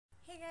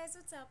Hey guys,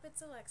 what's up? It's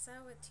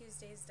Alexa with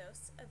Tuesday's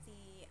dose of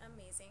the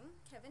amazing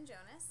Kevin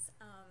Jonas.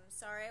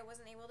 Sorry I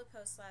wasn't able to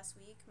post last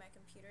week. My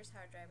computer's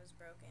hard drive was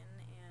broken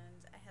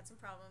and I had some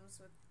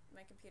problems with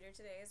my computer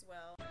today as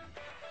well.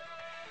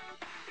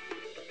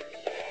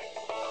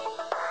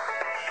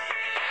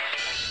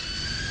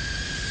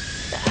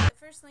 The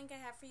first link I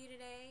have for you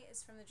today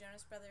is from the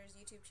Jonas Brothers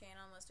YouTube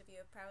channel. Most of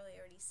you have probably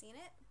already seen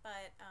it,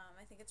 but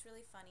I think it's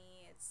really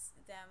funny. It's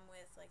them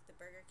with like the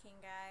Burger King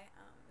guy.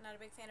 Not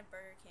a big fan of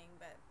Burger King,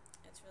 but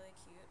it's really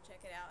cute.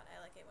 Check it out.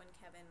 I like it when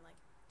Kevin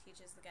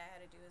teaches the guy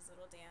how to do his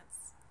little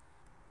dance.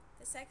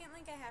 The second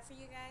link I have for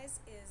you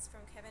guys is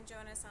from Kevin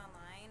Jonas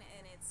online,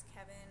 and it's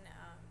Kevin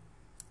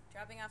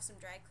dropping off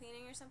some dry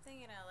cleaning or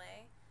something in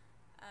LA.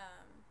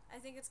 I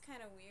think it's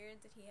kind of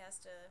weird that he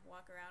has to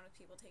walk around with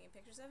people taking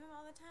pictures of him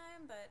all the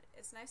time, but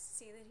it's nice to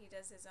see that he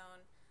does his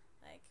own,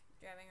 like,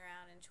 driving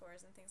around and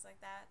chores and things like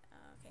that.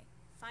 Okay,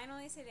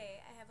 finally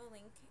today I have a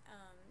link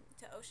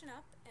to Ocean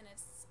Up, and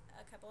it's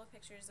a couple of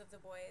pictures of the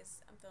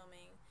boys I'm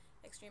filming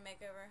Extreme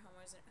Makeover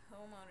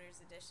Homeowners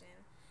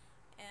Edition,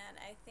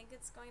 and I think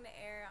it's going to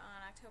air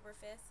on October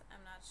 5th.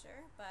 I'm not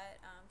sure,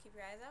 but keep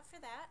your eyes out for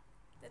that.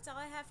 That's all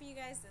I have for you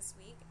guys this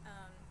week.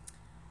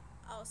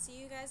 I'll see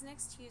you guys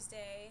next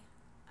Tuesday.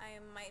 I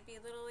might be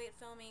a little late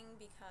filming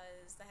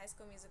because the High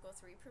School Musical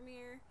 3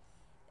 premiere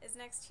is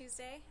next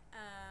Tuesday.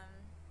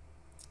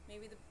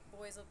 Maybe the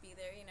boys will be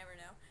there, you never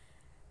know.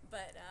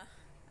 But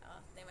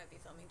they might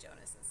be filming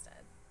Jonas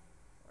instead,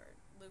 or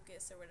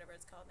Lucas, or whatever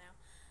it's called now.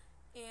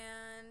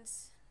 And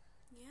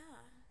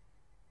yeah,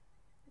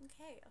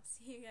 okay, I'll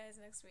see you guys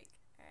next week.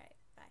 Alright,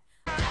 bye.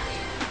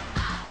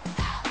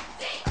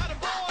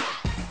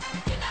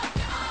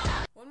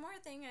 One more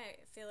thing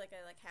I feel like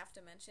I have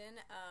to mention.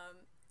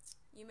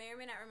 You may or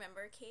may not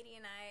remember, Katie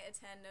and I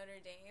attend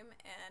Notre Dame,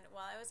 and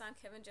while I was on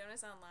Kevin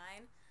Jonas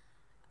online,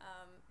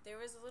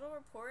 there was a little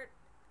report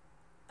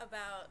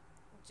about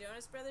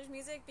Jonas Brothers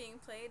music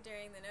being played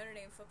during the Notre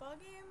Dame football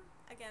game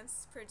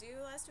against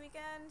Purdue last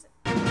weekend.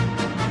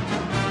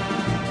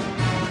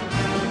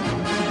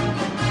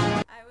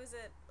 I was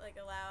at like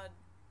a loud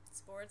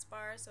sports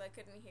bar, so I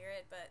couldn't hear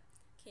it, but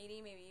Katie,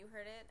 maybe you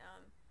heard it.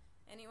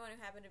 Anyone who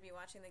happened to be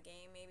watching the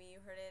game, maybe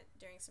you heard it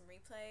during some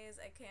replays.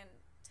 I can't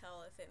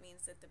tell if it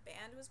means that the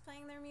band was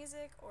playing their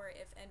music or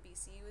if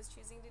NBC was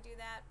choosing to do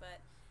that, but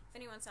if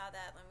anyone saw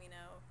that, let me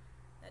know.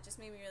 That just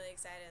made me really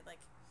excited.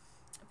 Like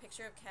a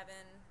picture of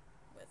Kevin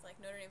with like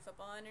Notre Dame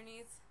football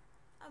underneath.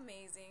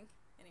 Amazing.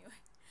 Anyway.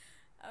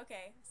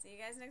 Okay, see you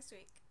guys next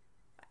week.